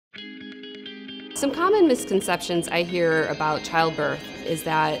Some common misconceptions I hear about childbirth is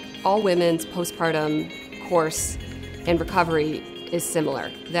that all women's postpartum course and recovery is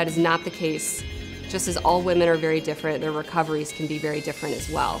similar. That is not the case. Just as all women are very different, their recoveries can be very different as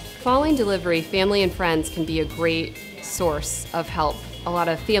well. Following delivery, family and friends can be a great source of help. A lot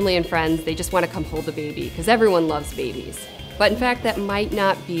of family and friends, they just want to come hold the baby because everyone loves babies. But in fact, that might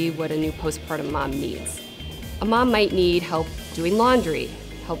not be what a new postpartum mom needs. A mom might need help doing laundry,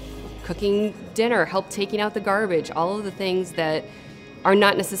 help cooking dinner, help taking out the garbage, all of the things that are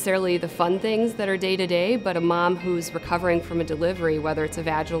not necessarily the fun things that are day to day, but a mom who's recovering from a delivery, whether it's a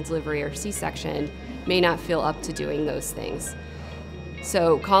vaginal delivery or C-section, may not feel up to doing those things.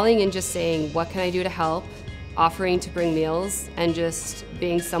 So calling and just saying, what can I do to help? Offering to bring meals, and just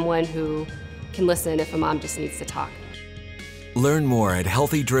being someone who can listen if a mom just needs to talk. Learn more at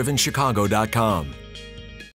healthydrivenchicago.com.